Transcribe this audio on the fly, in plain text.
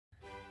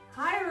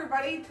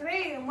everybody.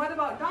 Today in What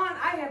About Dawn,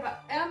 I have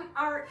an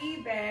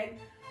MRE bag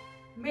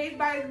made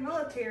by the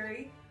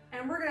military,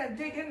 and we're going to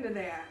dig into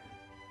that.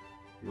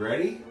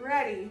 Ready?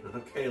 Ready.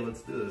 Okay,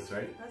 let's do this,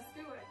 right? Let's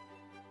do it.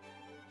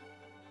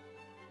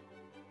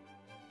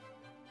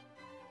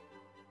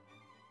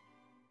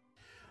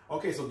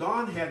 Okay, so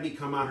Dawn had me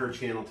come on her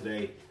channel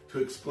today to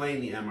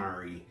explain the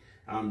MRE.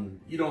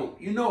 You know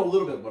a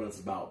little bit what it's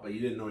about, but you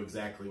didn't know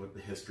exactly what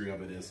the history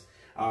of it is.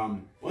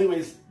 Well,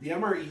 anyways, the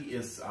MRE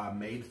is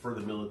made for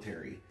the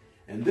military.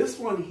 And this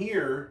one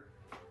here,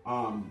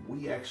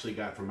 we actually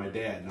got from my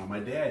dad. Now, my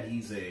dad,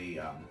 he's a,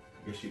 I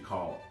guess you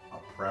call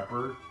a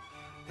prepper.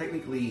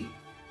 Technically,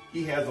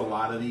 he has a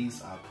lot of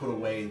these put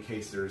away in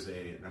case there's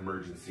an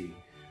emergency.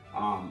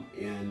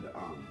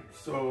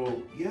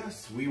 So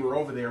yes, we were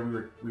over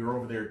there. We were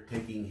over there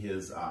taking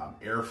his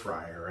air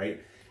fryer,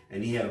 right?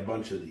 And he had a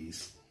bunch of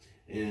these.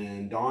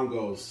 And Dawn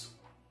goes,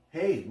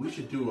 "Hey, we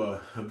should do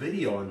a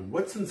video on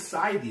what's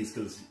inside these,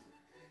 because,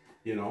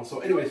 you know." So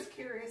anyways, I was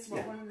curious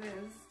what one it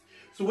is.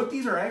 So what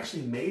these are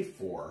actually made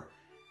for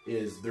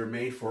is they're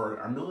made for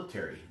our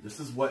military. This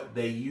is what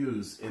they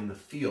use in the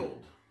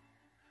field.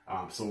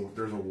 So if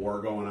there's a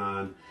war going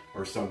on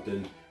or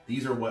something,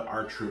 these are what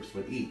our troops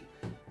would eat.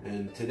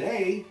 And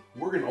today,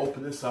 we're going to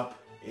open this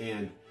up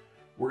and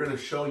we're going to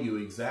show you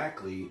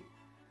exactly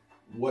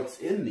what's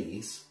in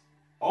these.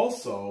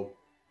 Also,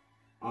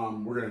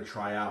 we're going to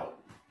try out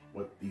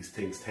what these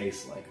things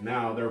taste like.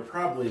 Now, they're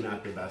probably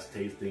not the best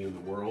tasting in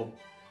the world.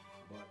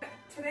 But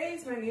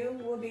today's menu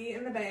will be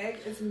in the bag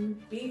is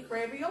beef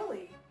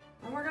ravioli.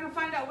 And we're going to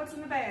find out what's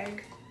in the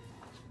bag.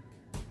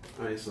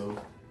 Alright, so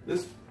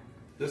this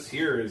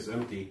here is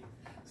empty.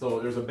 So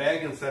there's a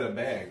bag inside a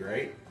bag,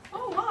 right?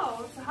 Oh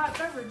wow, it's a hot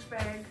beverage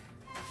bag.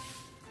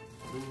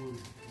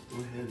 Go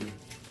ahead.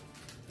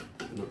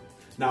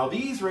 Now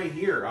these right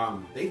here,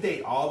 they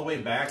date all the way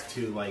back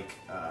to like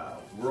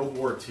World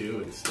War II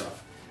and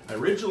stuff.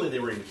 Originally they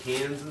were in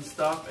cans and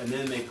stuff, and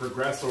then they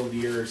progressed over the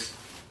years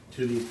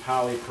to these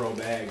polypro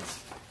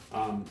bags.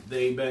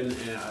 They've been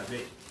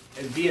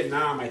in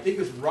Vietnam. I think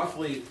it's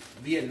roughly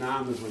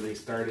Vietnam is when they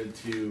started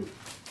to.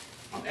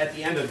 At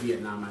the end of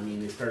Vietnam, I mean,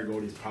 they started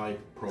going to these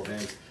polypro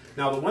bags.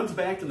 Now the ones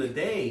back in the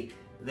day,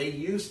 they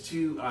used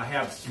to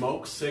have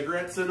smoked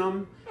cigarettes in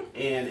them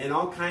and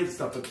all kinds of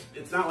stuff, but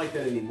it's not like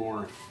that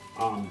anymore.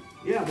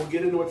 Yeah, we'll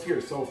get into what's here.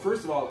 So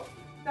first of all,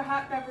 the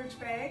hot beverage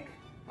bag.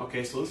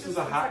 Okay, so this is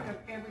a hot. Like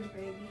an average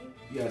baby.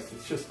 Yes,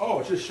 it's just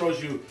it just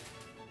shows you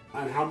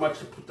on how much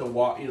to put the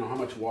water, how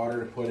much water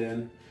to put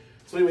in.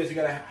 So anyways, you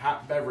got a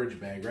hot beverage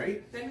bag,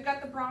 right? Then you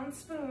got the brown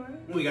spoon.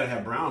 Well, you got to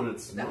have brown.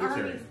 It's the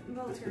military. Army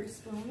military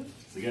spoon.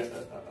 So you got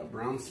a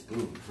brown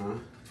spoon, huh?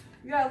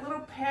 You got a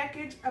little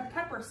package of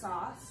pepper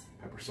sauce.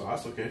 Pepper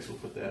sauce, okay, so we'll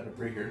put that up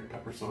right here,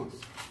 pepper sauce.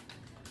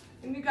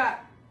 And you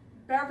got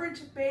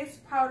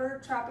beverage-based powder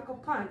tropical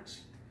punch.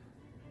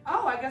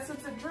 Oh, I guess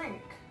it's a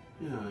drink.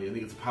 Yeah, I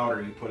think it's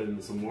powder you put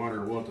in some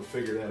water. We'll have to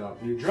figure that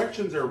out. The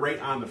directions are right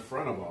on the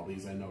front of all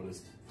these, I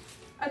noticed.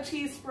 A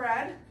cheese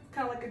spread,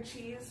 kind of like a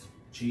cheese.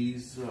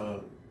 Cheese,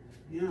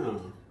 yeah.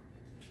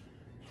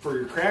 For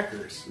your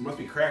crackers. There must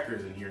be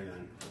crackers in here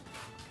then.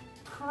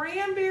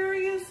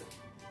 Cranberries,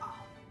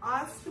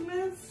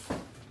 osmus.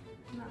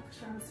 I'm not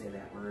trying to say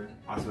that word.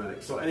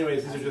 Osmotic. So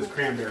anyways, these are just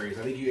cranberries.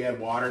 I think you add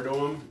water to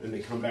them and they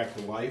come back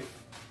to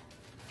life.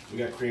 We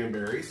got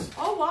cranberries.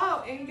 Oh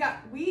wow, and you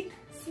got wheat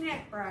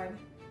snack bread.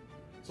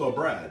 So a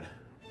bread.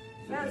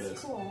 That's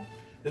cool.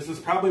 This is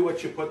probably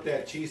what you put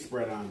that cheese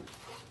spread on.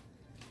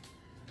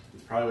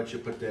 It's probably what you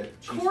put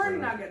that cheese spread on.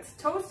 Corn nuggets,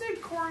 toasted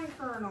corn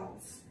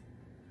kernels.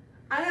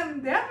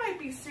 That might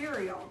be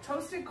cereal.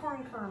 Toasted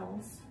corn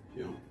kernels.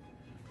 Yeah.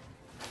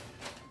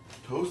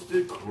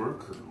 Toasted corn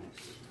kernels.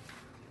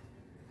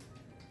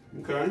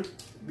 Okay.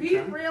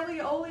 Beef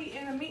ravioli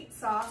in a meat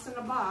sauce in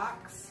a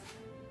box.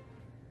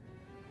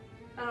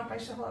 I don't know if I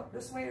should hold up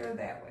this way or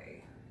that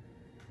way.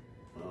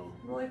 Oh.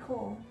 Really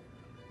cool.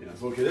 Yeah,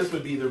 so okay, this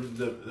would be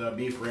the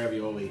beef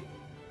ravioli.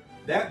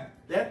 That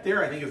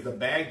there, I think, is the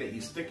bag that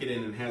you stick it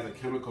in and has a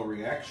chemical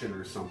reaction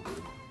or something.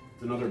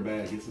 It's another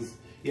bag.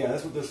 Yeah,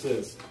 that's what this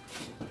is.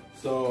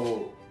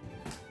 So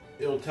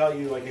it'll tell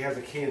you, like, it has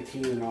a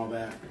canteen and all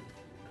that.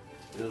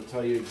 It'll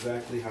tell you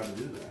exactly how to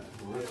do that.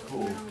 Well, that's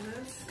cool.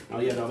 Oh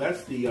yeah, no,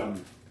 that's the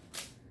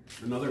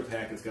another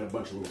pack that's got a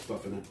bunch of little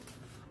stuff in it.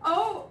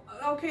 Oh,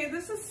 okay,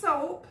 this is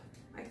soap,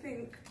 I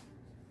think.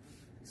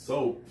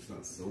 Soap? It's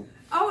not soap.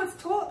 Oh, it's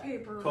toilet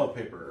paper. Toilet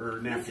paper,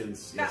 or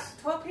napkins, yes.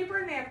 Got toilet paper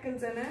and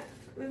napkins in it.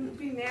 It would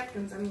be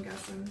napkins, I'm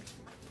guessing.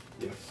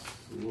 Yes,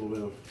 a little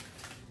bit of...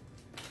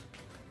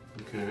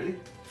 Okay.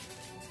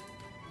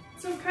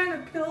 Some kind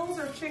of pills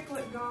or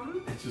chiclet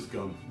gum. It's just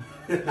gum.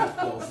 Not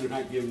pills, they're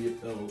not giving you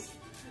pills.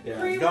 Yeah,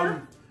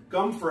 Creamer.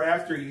 Gum for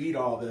after you eat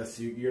all this,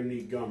 you're gonna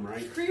need gum,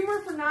 right? Creamer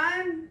for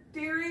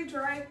non-dairy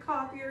dry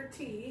coffee or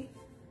tea.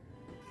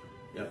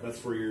 Yeah, that's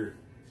for your...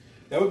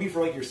 That would be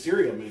for like your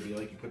cereal, maybe.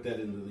 Like you put that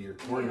into your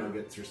corn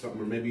nuggets or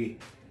something, or maybe,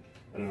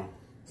 I don't know,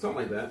 something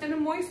like that. And a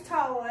moist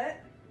towelette.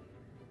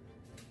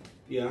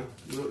 Yeah,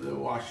 you'll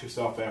wash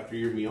yourself after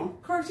your meal.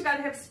 Of course, you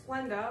gotta have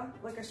Splenda,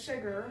 like a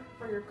sugar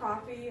for your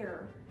coffee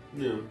or.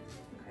 Yeah.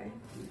 Okay.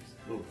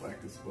 A little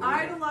practice.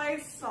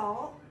 Iodized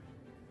salt.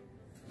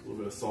 A little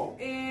bit of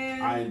salt.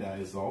 And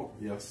iodized salt,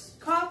 yes.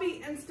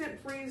 Coffee instant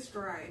freeze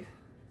dried.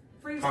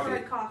 Freeze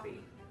dried coffee.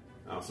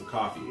 Oh, so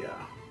coffee,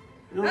 yeah.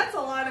 You know, that's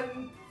a lot of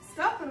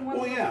stuff in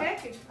one little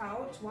package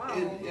pouch. Wow.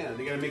 And, yeah,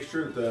 they gotta make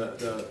sure that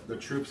the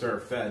troops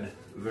are fed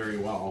very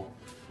well.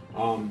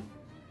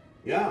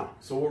 Yeah,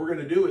 so what we're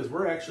gonna do is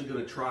we're actually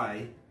gonna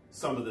try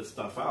some of this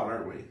stuff out,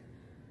 aren't we?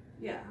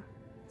 Yeah.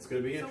 It's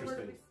gonna be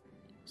interesting.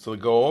 So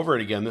to go over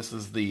it again, this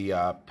is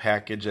the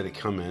package that it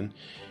come in.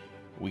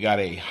 We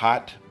got a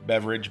hot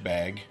beverage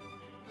bag,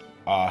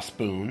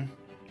 spoon.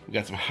 We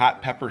got some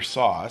hot pepper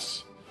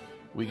sauce.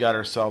 We got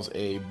ourselves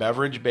a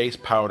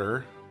beverage-based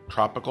powder,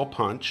 tropical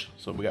punch.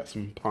 So we got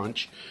some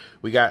punch.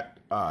 We got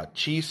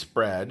cheese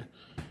spread,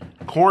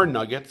 corn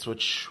nuggets,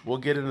 which we'll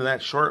get into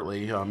that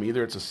shortly.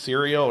 Either it's a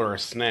cereal or a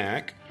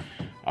snack.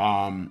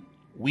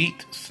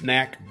 Wheat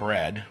snack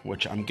bread,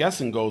 which I'm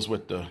guessing goes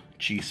with the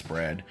cheese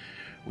spread.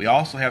 We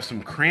also have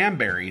some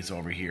cranberries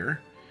over here.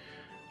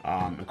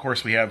 Of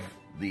course, we have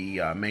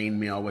the main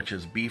meal, which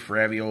is beef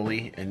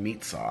ravioli and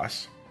meat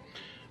sauce.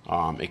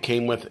 It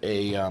came with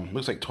a,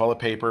 looks like toilet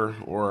paper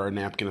or a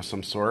napkin of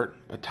some sort,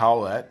 a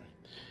towelette,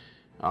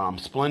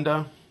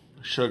 Splenda,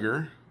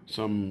 sugar,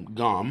 some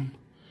gum,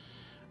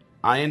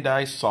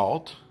 iodized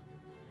salt.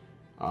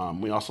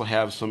 We also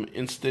have some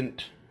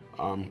instant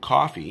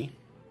coffee,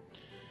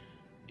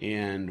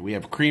 and we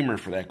have creamer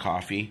for that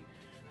coffee.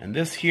 And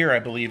this here, I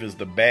believe, is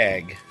the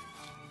bag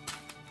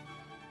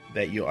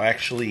that you'll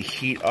actually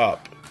heat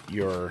up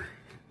your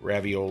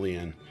ravioli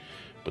in.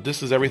 But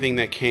this is everything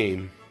that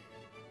came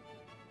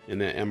in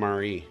the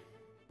MRE.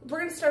 We're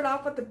going to start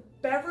off with the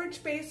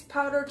beverage-based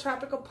powder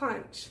tropical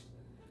punch.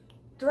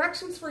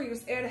 Directions for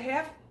use: add a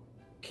half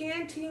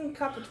canteen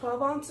cup of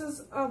 12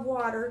 ounces of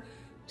water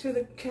to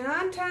the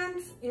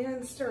contents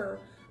and stir.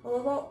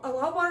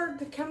 Allow water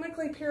to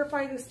chemically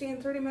purify to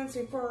stand 30 minutes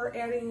before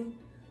adding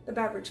the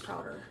beverage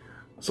powder.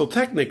 So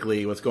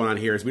technically what's going on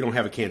here is we don't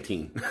have a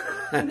canteen.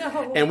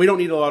 No. And we don't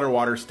need a lot of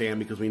water stand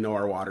because we know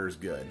our water is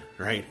good,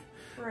 right?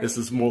 Right. This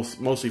is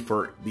mostly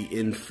for the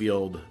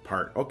infield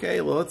part.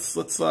 Okay, well let's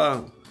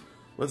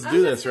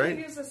do this, right?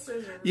 Use a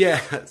scissors.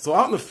 Yeah. So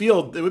out in the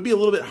field, it would be a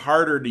little bit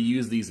harder to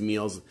use these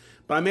meals,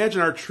 but I imagine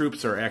our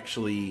troops are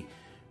actually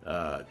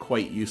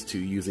quite used to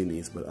using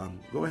these. But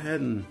go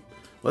ahead and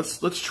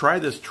let's try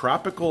this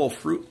tropical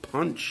fruit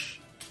punch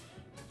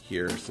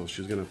here. So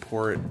she's gonna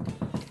pour it.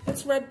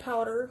 It's red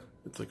powder.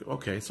 It's like,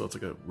 okay, so it's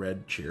like a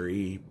red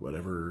cherry,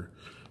 whatever,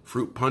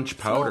 fruit punch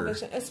powder.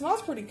 It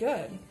smells pretty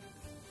good.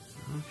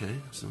 Okay,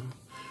 so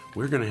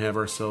we're going to have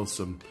ourselves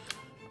some,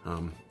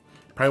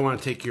 probably want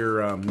to take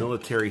your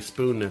military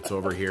spoon that's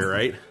over here,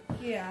 right?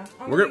 Yeah.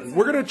 We're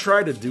going to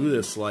try to do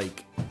this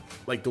like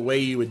the way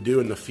you would do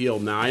in the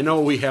field. Now, I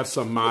know we have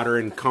some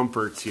modern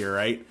comforts here,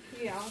 right?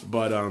 Yeah.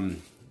 But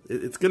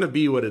it's going to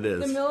be what it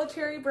is. The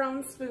military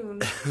brown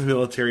spoon.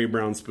 Military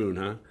brown spoon,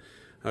 huh?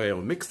 Okay,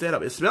 well, mix that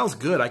up. It smells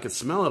good. I could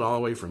smell it all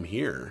the way from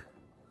here.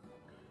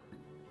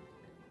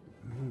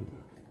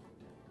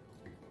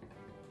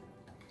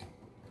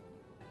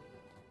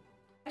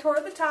 I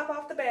tore the top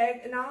off the bag,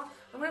 and now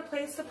I'm going to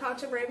place the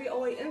pouch of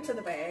ravioli into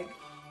the bag,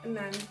 and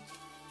then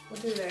we'll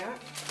do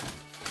that.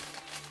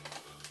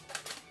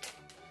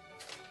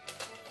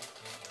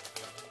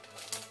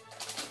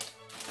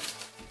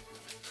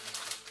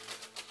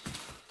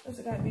 Does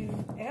it got to be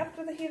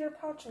after the heater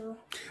pouch or?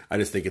 I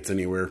just think it's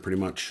anywhere, pretty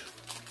much.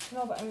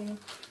 No, but I mean,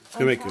 it's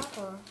gonna make top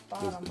or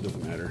bottom? It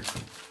doesn't matter.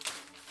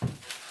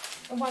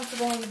 It wants to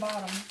go on the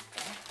bottom.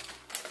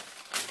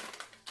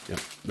 Yep.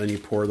 Then you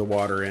pour the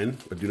water in,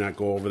 but do not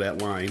go over that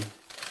line.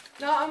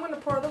 Now I'm going to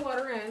pour the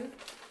water in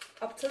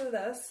up to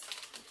this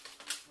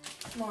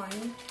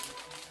line.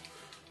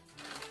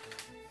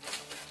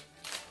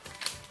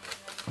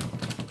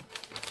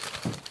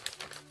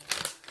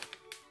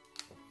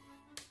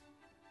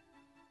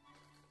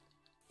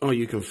 Oh,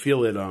 you can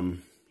feel it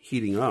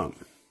heating up.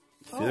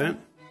 See that?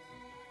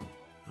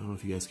 I don't know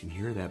if you guys can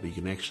hear that, but you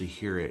can actually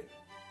hear it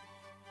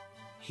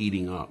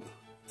heating up.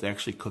 It's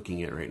actually cooking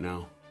it right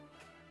now.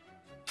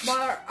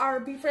 While our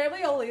beef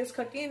ravioli is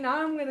cooking,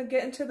 now I'm going to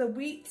get into the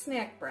wheat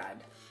snack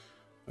bread.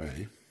 All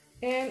right.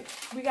 And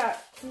we got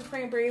some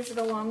cranberries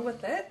along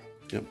with it.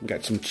 Yep, we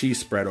got some cheese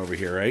spread over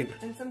here, right?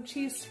 And some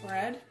cheese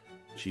spread.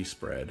 Cheese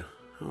spread.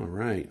 All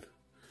right.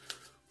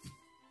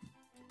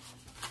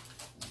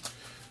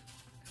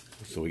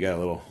 So we got a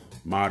little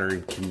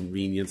modern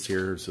convenience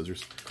here.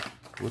 Scissors.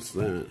 What's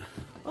that?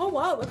 Oh,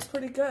 wow. It looks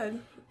pretty good.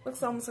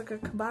 Looks almost like a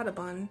ciabatta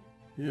bun.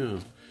 Yeah.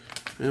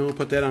 And we'll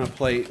put that on a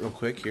plate real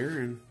quick here.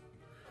 And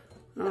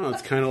oh,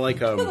 it's kind of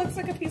like a... It looks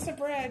like a piece of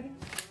bread.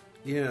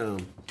 Yeah.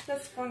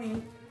 That's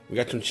funny. We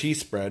got some cheese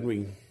spread. We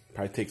can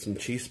probably take some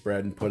cheese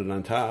spread and put it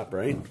on top,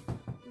 right?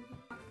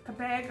 A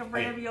bag of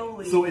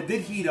ravioli. So it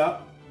did heat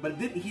up, but it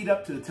didn't heat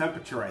up to the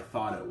temperature I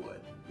thought it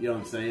would. You know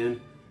what I'm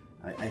saying?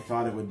 I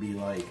thought it would be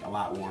like a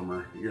lot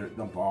warmer. You're gonna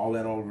dump all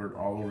that all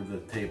over the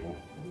table.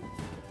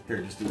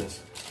 Here, just do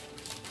this.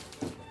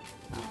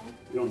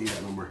 You don't need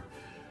that no more.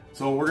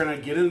 So we're gonna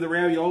get into the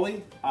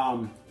ravioli.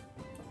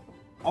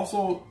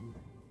 Also,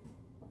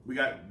 we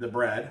got the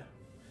bread,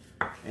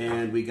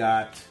 and we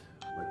got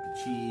like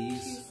the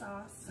cheese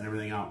sauce and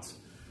everything else.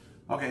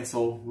 Okay,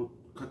 so we'll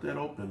cut that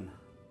open.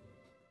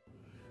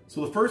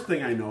 So the first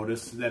thing I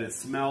noticed is that it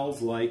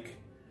smells like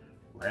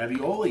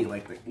ravioli,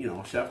 like the, you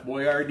know, Chef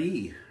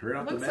Boyardee right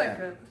off the bat. Looks like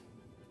it.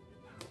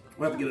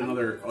 We'll have to get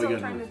another. I'm still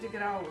trying to dig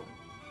it out.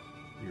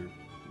 Here.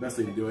 The best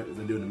thing to do it is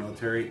to do in the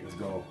military is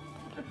go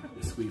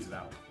squeeze it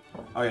out.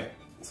 Okay,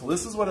 so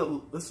this is what it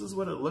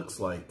looks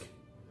like.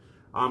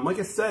 Like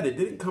I said, it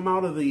didn't come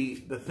out of the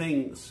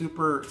thing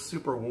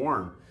super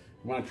warm.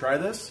 You want to try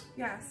this?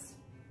 Yes.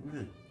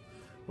 Okay.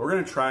 We're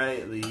gonna try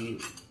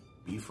the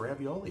beef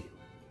ravioli.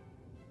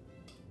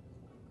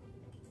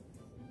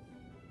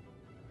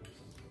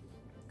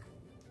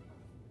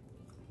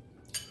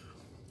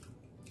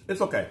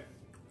 It's okay.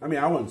 I mean,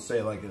 I wouldn't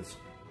say like it's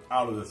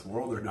out of this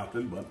world or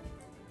nothing, but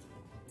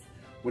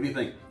what do you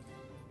think?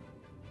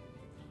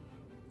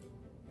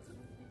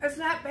 It's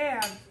not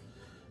bad.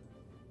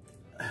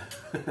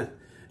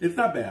 It's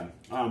not bad.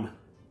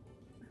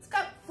 It's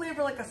got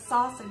flavor like a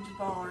sausage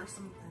ball or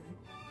something.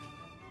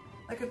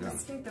 Like a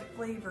distinctive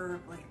flavor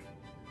of like,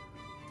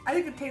 I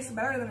think it tastes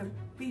better than a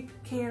beef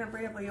can of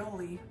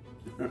ravioli.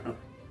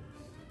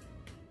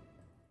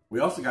 We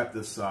also got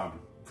this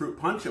fruit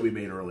punch that we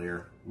made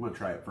earlier. I'm gonna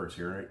try it first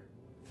here, right?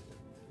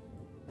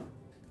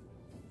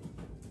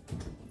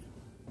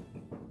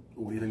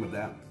 What do you think about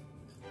that?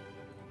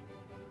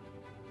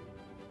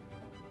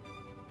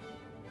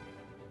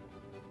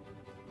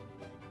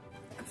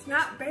 It's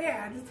not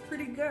bad. It's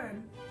pretty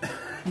good.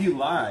 You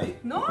lie.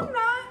 No, I'm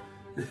not.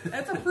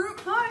 It's a fruit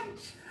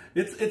punch.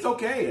 It's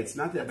okay. It's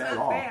not that bad at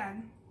all.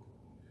 Bad.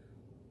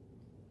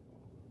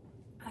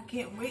 I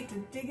can't wait to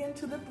dig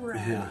into the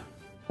bread.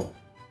 Yeah.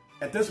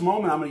 At this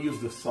moment, I'm gonna use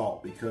the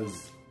salt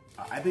because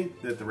I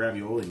think that the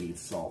ravioli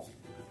needs salt.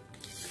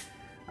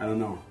 I don't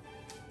know.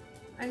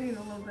 I need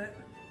a little bit.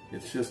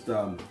 It's just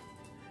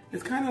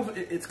it's kind of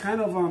I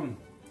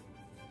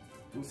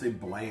won't say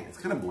bland. It's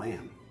kind of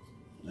bland,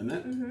 isn't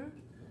it? Mm-hmm.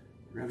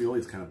 Ravioli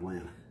is kind of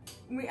bland.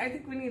 I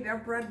think we need our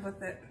bread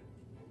with it.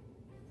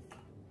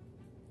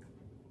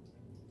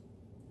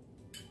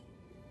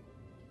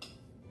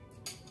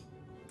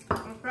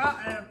 I forgot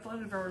I had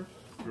flavor.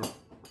 Sure.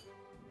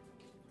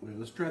 Wait,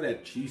 let's try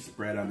that cheese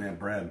spread on that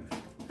bread.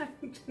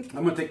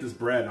 I'm gonna take this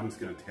bread. I'm just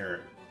gonna tear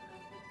it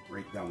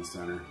right down the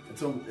center.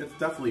 It's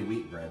definitely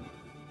wheat bread.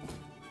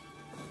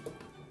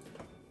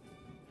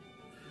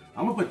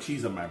 I'm gonna put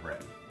cheese on my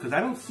bread because I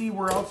don't see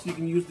where else you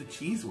can use the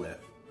cheese with,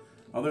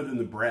 other than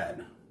the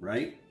bread,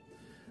 right?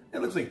 It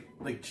looks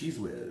like cheese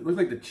with. It looks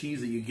like the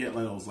cheese that you get,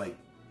 those like,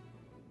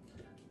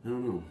 I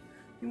don't know.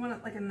 You want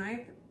it like a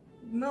knife?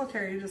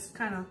 Military, you just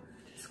kind of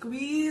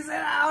squeeze it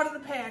out of the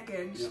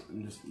package. Yep,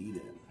 and just eat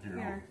it.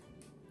 Here.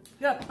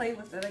 You gotta play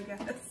with it, I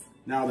guess.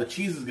 Now the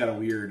cheese has got a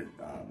weird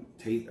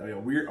taste, a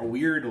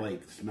weird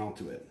like smell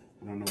to it.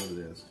 I don't know what it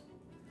is.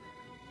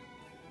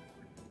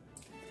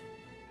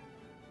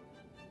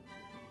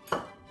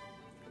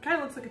 Kind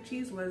of looks like a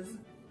cheese whiz.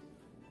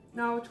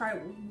 Now I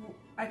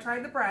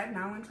tried the bread.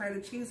 Now I'm gonna try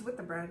the cheese with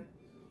the bread.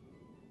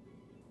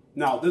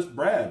 Now this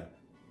bread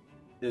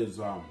is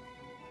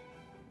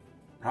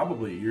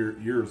probably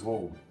years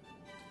old.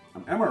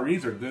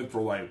 MREs are good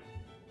for like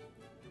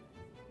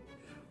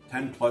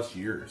 10+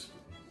 years.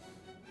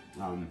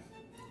 I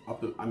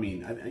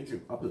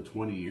think up to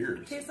 20 years.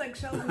 It tastes like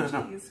shells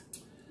and cheese.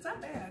 It's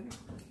not bad.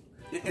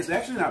 It's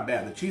actually not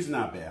bad. The cheese is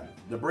not bad.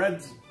 The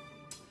bread's,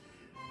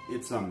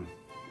 it's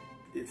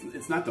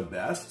not the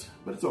best,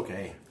 but it's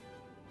okay.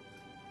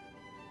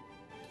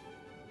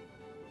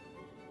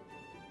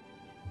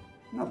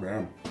 Not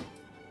bad.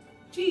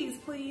 Cheese,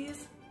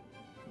 please.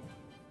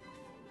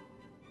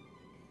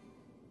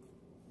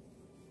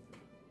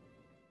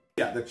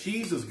 Yeah, the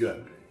cheese is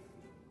good.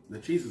 The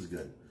cheese is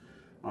good.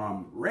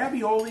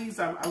 Raviolis,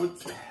 I would.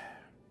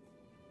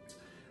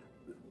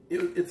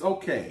 It's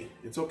okay.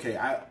 It's okay.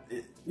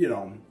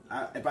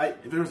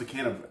 If there was a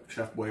can of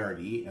Chef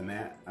Boyardee and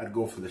that, I'd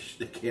go for the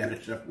can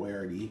of Chef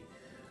Boyardee,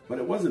 but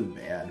it wasn't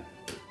bad.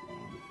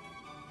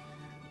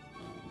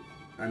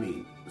 I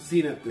mean,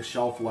 seeing it, the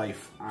shelf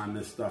life on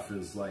this stuff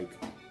is like,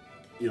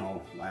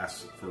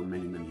 lasts for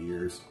many, many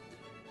years,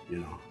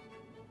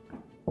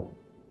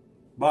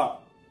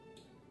 But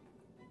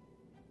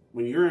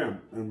when you're in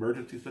an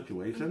emergency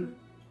situation,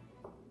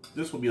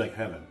 this will be like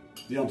heaven.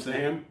 You know what I'm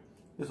saying?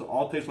 This will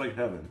all taste like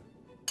heaven.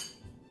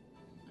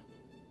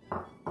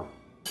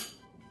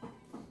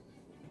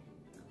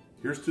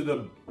 Here's to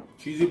the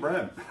cheesy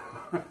bread.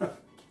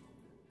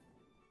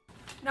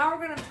 Now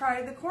we're gonna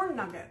try the corn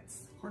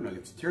nuggets. Corn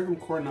nuggets. Tear them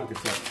corn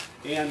nuggets up.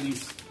 And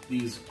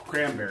these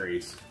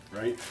cranberries,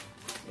 right?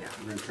 Yeah.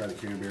 We're gonna try the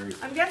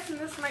cranberries. I'm guessing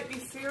this might be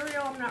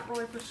cereal. I'm not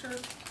really for sure.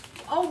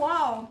 Oh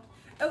wow!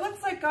 It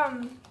looks like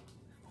corn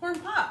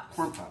pops.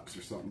 Corn pops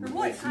or something. They're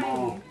really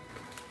small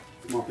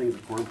things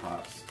of corn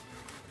pops.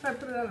 Should I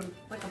put it on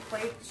like a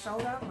plate to show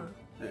them?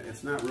 Or?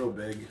 It's not real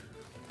big.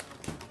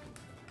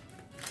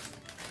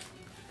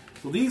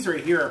 So these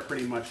right here are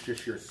pretty much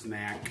just your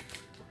snack,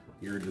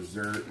 your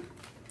dessert.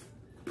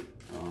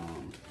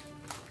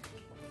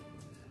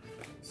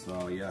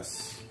 So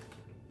yes.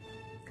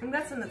 I'm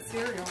guessing it's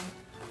cereal.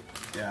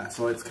 Yeah,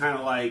 so it's kind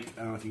of like,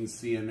 I don't know if you can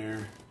see in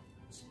there.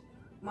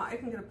 Well, I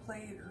can get a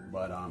plate or...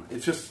 But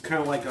it's just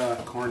kind of like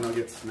a corn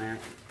nugget snack.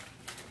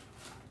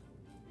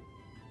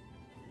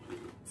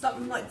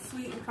 Something like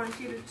sweet and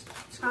crunchy to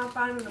chomp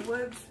on in the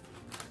woods.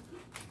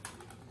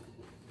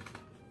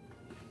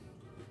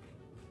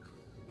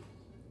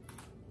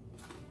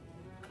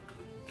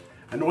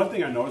 And the one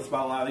thing I noticed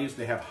about a lot of these,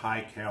 they have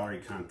high calorie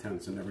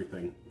contents and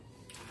everything.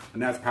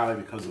 And that's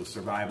probably because of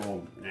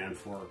survival and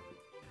for...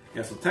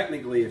 Yeah, so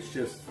technically it's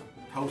just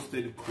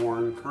toasted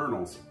corn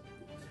kernels.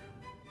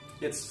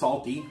 It's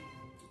salty,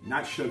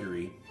 not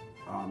sugary.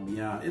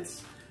 Yeah,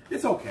 it's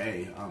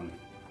okay.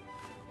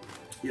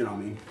 You know what I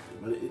mean?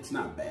 But it's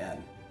not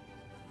bad.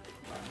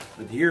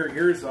 But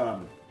here's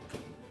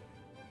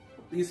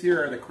these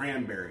here are the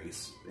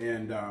cranberries,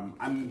 and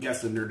I'm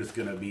guessing they're just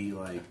gonna be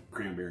like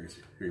cranberries.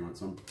 Here, you want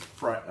some?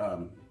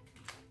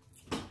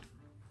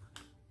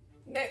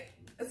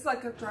 It's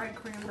like a dried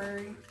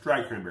cranberry.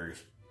 Dried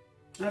cranberries.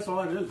 That's all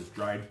it is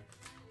dried.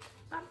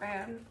 Not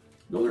bad.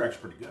 No, they're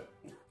actually pretty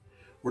good.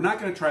 We're not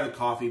going to try the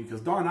coffee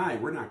because Dawn and I,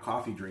 we're not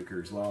coffee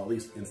drinkers. Well, at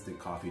least instant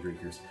coffee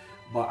drinkers.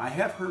 But I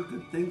have heard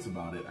good things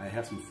about it. I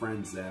have some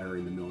friends that are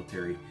in the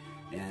military,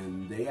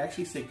 and they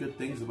actually say good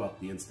things about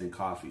the instant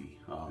coffee.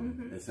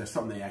 It's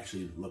something they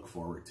actually look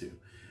forward to,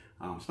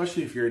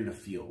 especially if you're in the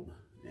field.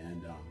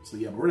 And so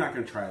yeah, but we're not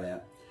going to try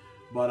that.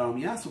 But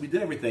yeah, so we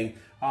did everything.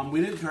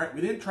 We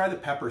didn't try the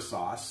pepper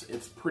sauce.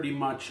 It's pretty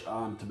much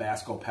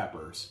Tabasco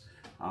peppers.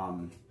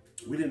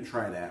 We didn't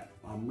try that.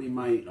 We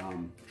might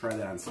try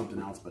that on something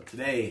else, but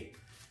today,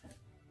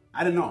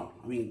 I don't know.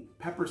 I mean,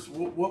 peppers,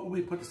 what would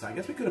we put this on? I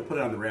guess we could have put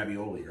it on the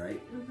ravioli,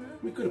 right?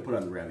 We could have put it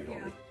on the ravioli.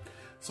 Yeah.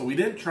 So we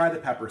didn't try the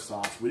pepper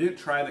sauce. We didn't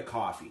try the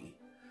coffee.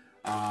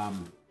 I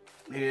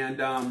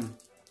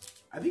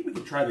think we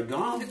could try the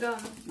gum. The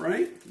gum.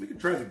 Right? We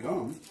could try the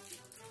gum.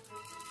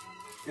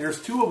 And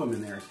there's 2 of them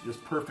in there. It's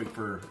just perfect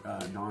for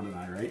Dawn and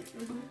I, right?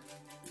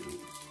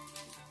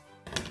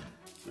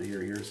 So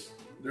here's...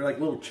 They're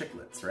like little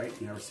chiclets, right?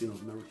 You ever seen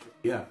those?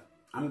 Yeah,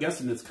 I'm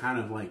guessing it's kind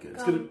of like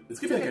it's gonna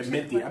be like a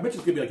minty. I bet you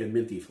it's gonna be like a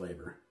minty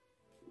flavor.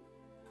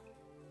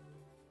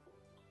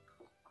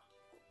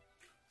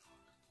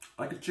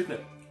 Like a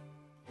chiclet.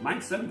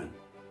 Mine's cinnamon.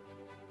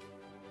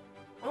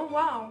 Oh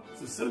wow!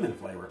 It's a cinnamon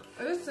flavor.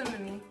 It is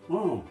cinnamony.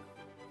 Oh.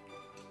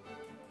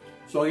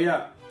 So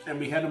yeah, and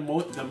we had the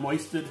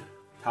moisted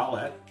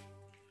towelette,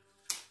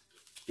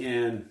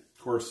 and of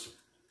course,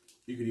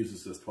 you could use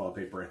this as toilet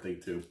paper, I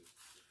think, too.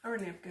 Or a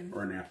napkin.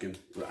 Or a napkin.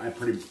 But I'm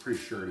pretty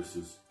sure this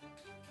is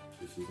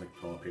like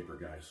toilet paper,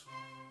 guys.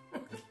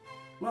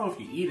 Well, if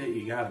you eat it,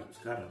 you gotta,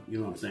 you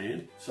know what I'm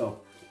saying?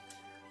 So,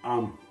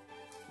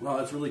 well,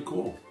 that's really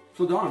cool.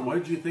 So, Dawn, what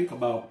did you think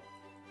about?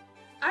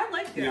 I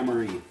liked the it.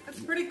 MRE? It's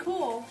pretty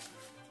cool.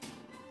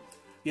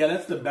 Yeah,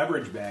 that's the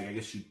beverage bag. I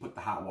guess you put the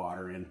hot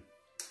water in.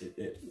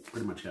 It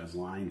pretty much has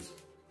lines.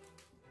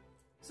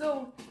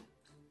 So,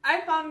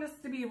 I found this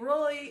to be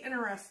really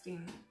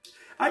interesting.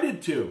 I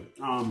did too.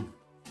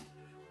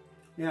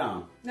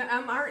 Yeah. The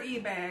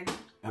MRE bag.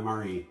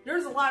 MRE.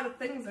 There's a lot of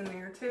things in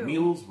there too.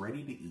 Meals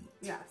ready to eat.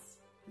 Yes.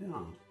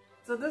 Yeah.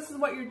 So this is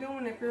what you're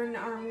doing if you're in the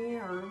Army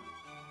or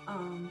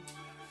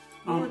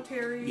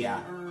military.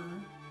 Yeah. Or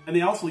and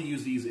they also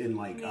use these in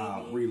like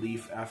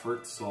relief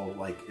efforts. So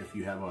like if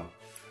you have a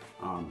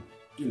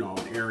you know,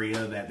 an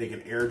area that they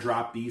can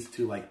airdrop these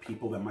to like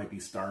people that might be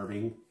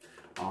starving,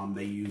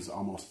 they use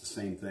almost the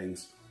same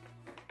things.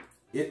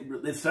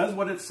 It says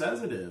what it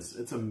says it is.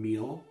 It's a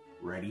meal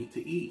ready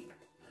to eat.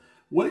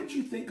 What did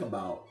you think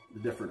about the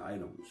different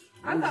items?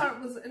 I thought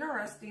it was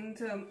interesting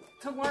to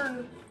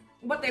learn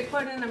what they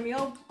put in a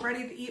meal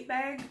ready to eat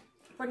bag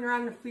when you're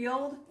on the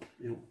field.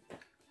 Yeah.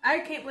 I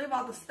can't believe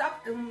all the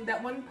stuff in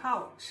that one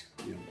pouch.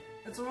 Yeah.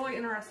 It's really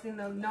interesting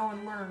to know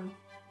and learn.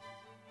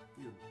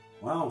 Yeah.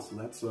 Wow, so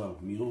that's a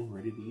meal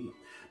ready to eat.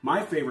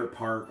 My favorite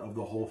part of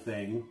the whole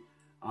thing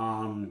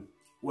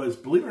was,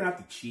 believe it or not,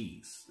 the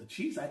cheese. The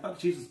cheese, I thought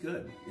the cheese was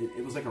good.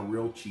 It was like a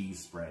real cheese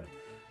spread.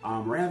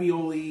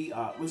 Ravioli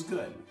was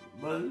good,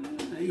 but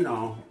you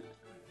know,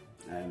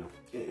 I don't know.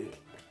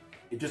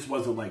 It just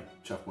wasn't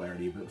like Chuck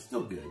Flaherty, but it was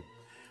still good.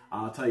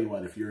 I'll tell you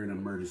what, if you're in an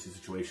emergency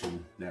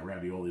situation, that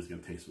ravioli is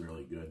going to taste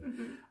really good.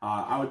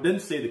 I would then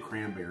say the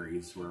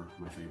cranberries were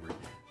my favorite.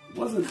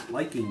 Wasn't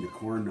liking the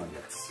corn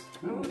nuggets.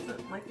 I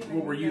wasn't liking it.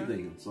 What were you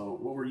thinking? So,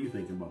 what were you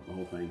thinking about the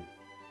whole thing?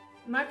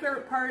 My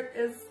favorite part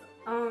is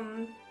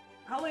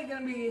probably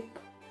going to be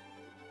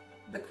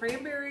the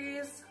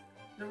cranberries.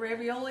 The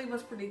ravioli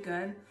was pretty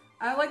good.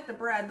 I liked the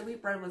bread. The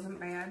wheat bread wasn't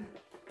bad.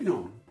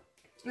 No.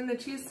 And the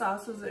cheese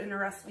sauce was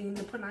interesting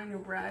to put on your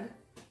bread.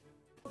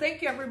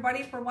 Thank you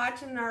everybody for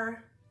watching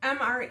our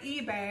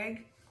MRE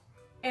bag.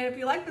 And if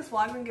you like this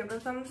vlog, then give it a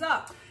thumbs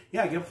up.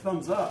 Yeah, give it a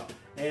thumbs up.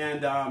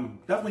 And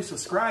definitely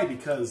subscribe,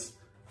 because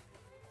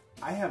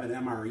I have an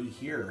MRE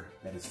here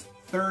that is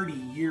 30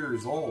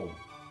 years old.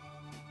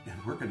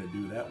 And we're going to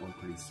do that one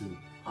pretty soon.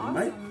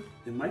 Awesome.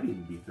 It might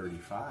even be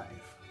 35.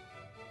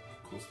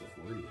 Close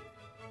to 40.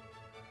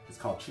 It's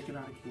called Chicken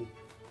on a Cake.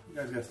 You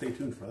guys gotta stay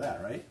tuned for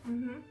that, right?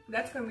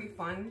 That's gonna be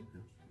fun.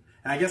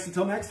 And I guess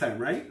until next time,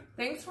 right?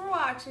 Thanks for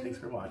watching. Thanks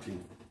for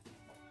watching.